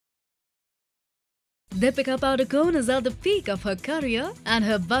Deepika Padukone is at the peak of her career and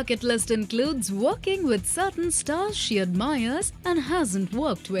her bucket list includes working with certain stars she admires and hasn't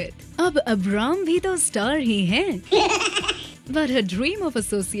worked with. अब Abram भी तो star ही हैं। But her dream of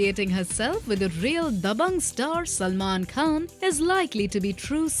associating herself with the real Dabang star Salman Khan is likely to be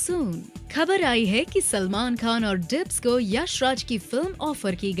true soon. खबर आई है कि सलमान खान और dips को यश राज की फिल्म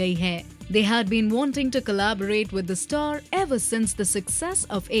ऑफर की गई है। They had been wanting to collaborate with the star ever since the success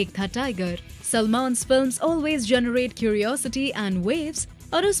of Ek Tha Tiger. Salman's films always generate curiosity and waves,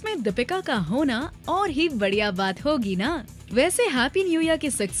 और उसमें दीपिका का होना और ही बढ़िया बात होगी ना। वैसे हैप्पी न्यू ईयर की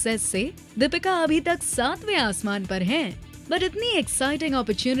सक्सेस से दीपिका अभी तक 7वें आसमान पर हैं। बट इतनी एक्साइटिंग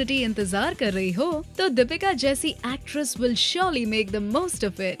अपॉर्चुनिटी इंतजार कर रही हो तो दीपिका जैसी actress will surely make the most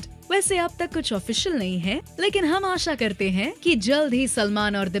of it. वैसे अब तक कुछ ऑफिशियल नहीं है, लेकिन हम आशा करते हैं कि जल्द ही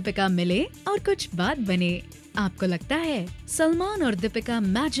सलमान और दीपिका मिले और कुछ बात बने। आपको लगता है सलमान और दीपिका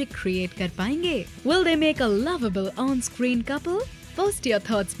मैजिक क्रिएट कर पाएंगे? Will they make a lovable on-screen couple? Post your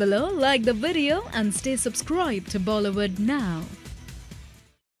thoughts below, like the video and stay subscribed to Bollywood Now.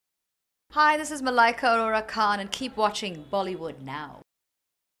 Hi, this is Malaika Arora Khan and keep watching Bollywood Now.